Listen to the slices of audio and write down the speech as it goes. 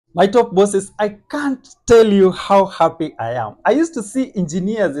My top bosses, I can't tell you how happy I am. I used to see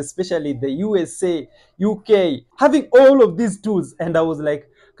engineers, especially the USA, UK, having all of these tools, and I was like,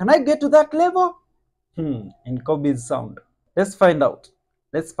 can I get to that level? In Kobe's sound. Let's find out.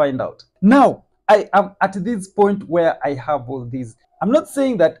 Let's find out. Now, I am at this point where I have all these. I'm not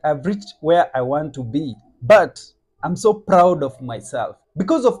saying that I've reached where I want to be, but I'm so proud of myself.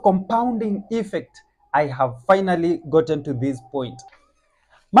 Because of compounding effect, I have finally gotten to this point.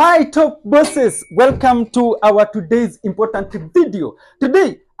 My top bosses, welcome to our today's important video.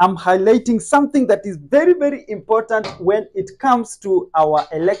 Today, I'm highlighting something that is very, very important when it comes to our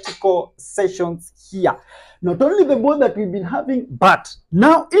electrical sessions here. Not only the board that we've been having, but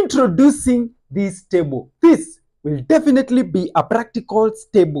now introducing this table. This will definitely be a practical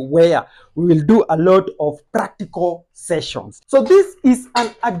table where we will do a lot of practical sessions. So this is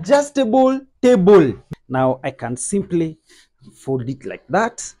an adjustable table. Now I can simply fold it like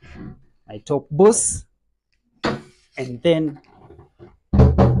that, my top boss, and then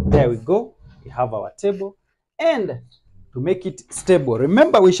there we go, we have our table. And to make it stable,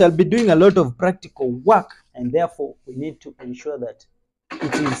 remember we shall be doing a lot of practical work, and therefore we need to ensure that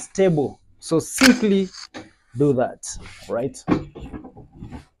it is stable. So simply do that, right?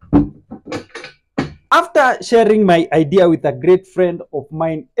 After sharing my idea with a great friend of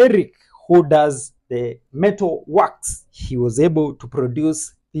mine, Eric, who does the metal works, he was able to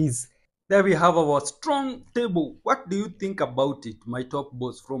produce these. There we have our strong table. What do you think about it, my top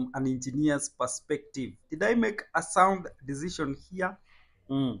boss, from an engineer's perspective? Did I make a sound decision here?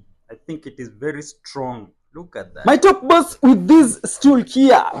 I think it is very strong. Look at that. My top boss with this stool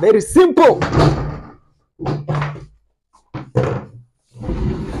here, very simple.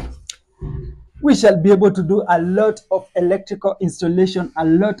 We shall be able to do a lot of electrical installation, a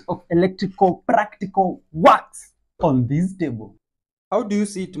lot of electrical practical works on this table. How do you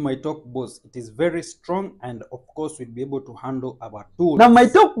see it, my top boss? It is very strong, and of course we'll be able to handle our tools. Now, my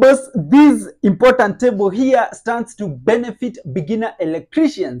top boss, this important table here stands to benefit beginner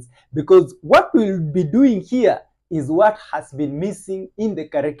electricians, because what we'll be doing here is what has been missing in the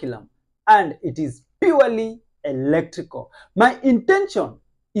curriculum, and it is purely electrical. My intention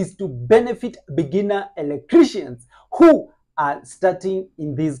is to benefit beginner electricians who are starting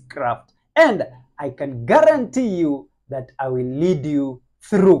in this craft, and I can guarantee you that I will lead you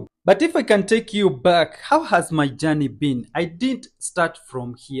through. But if I can take you back, how has my journey been? I didn't start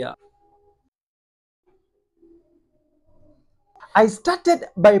from here. I started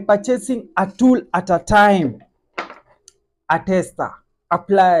by purchasing a tool at a time, a tester, a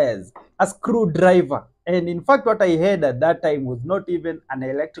pliers, a screwdriver. And in fact, what I had at that time was not even an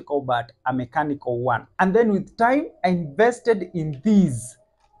electrical, but a mechanical one. And then with time, I invested in these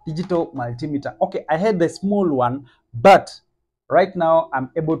digital multimeter. Okay, I had the small one, but right now I'm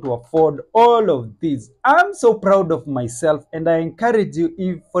able to afford all of these. I'm so proud of myself, and I encourage you,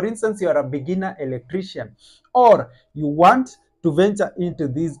 if for instance you are a beginner electrician or you want to venture into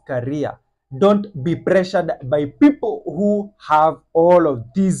this career, don't be pressured by people who have all of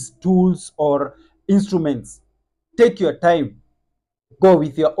these tools or instruments. Take your time. Go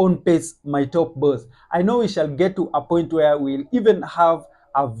with your own pace, my top boss. I know we shall get to a point where we'll even have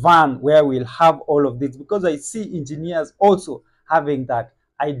a van where we'll have all of this, because I see engineers also having that.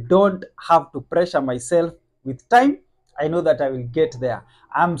 I don't have to pressure myself. With time, I know that I will get there.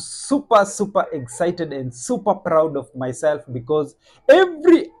 I'm super, super excited and super proud of myself, because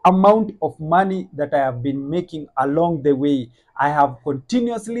every amount of money that I have been making along the way, I have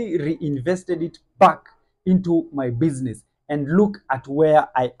continuously reinvested it back into my business. And look at where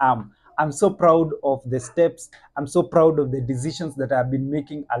I am. I'm so proud of the steps. I'm so proud of the decisions that I've been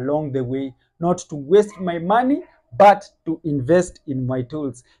making along the way, not to waste my money, but to invest in my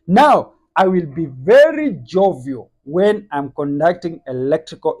tools. Now, I will be very jovial when I'm conducting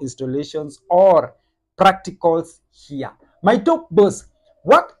electrical installations or practicals here. My top boss,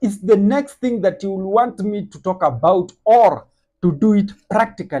 what is the next thing that you will want me to talk about or to do it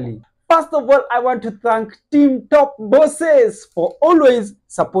practically? First of all, I want to thank Team Top Bosses for always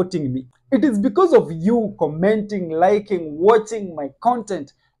supporting me. It is because of you commenting, liking, watching my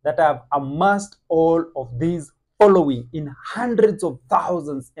content that I've amassed all of these following in hundreds of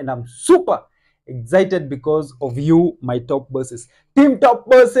thousands, and I'm super excited because of you, my top bosses. Team Top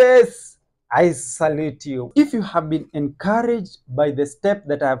Bosses, I salute you. If you have been encouraged by the step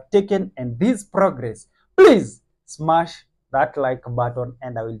that I have taken and this progress, please smash that like button,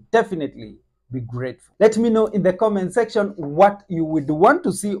 and I will definitely be grateful. Let me know in the comment section what you would want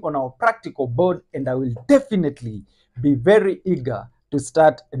to see on our practical board, and I will definitely be very eager to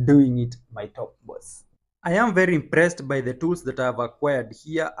start doing it, my top boss. I am very impressed by the tools that I have acquired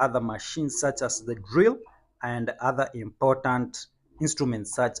here, other machines such as the drill and other important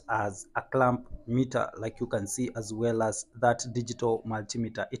instruments such as a clamp meter, like you can see, as well as that digital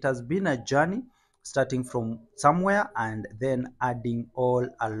multimeter. It has been a journey starting from somewhere and then adding all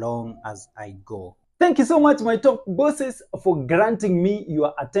along as I go. Thank you so much, my top bosses, for granting me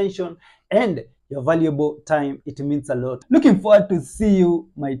your attention and your valuable time. It means a lot. Looking forward to see you,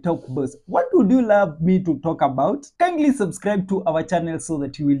 my top boss. What would you love me to talk about? Kindly subscribe to our channel so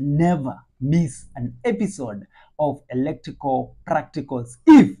that you will never miss an episode of Electrical Practicals,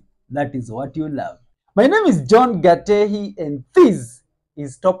 if that is what you love. My name is John Gatehi, and this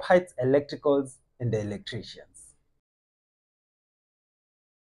is Top Heights Electricals and the Electrician.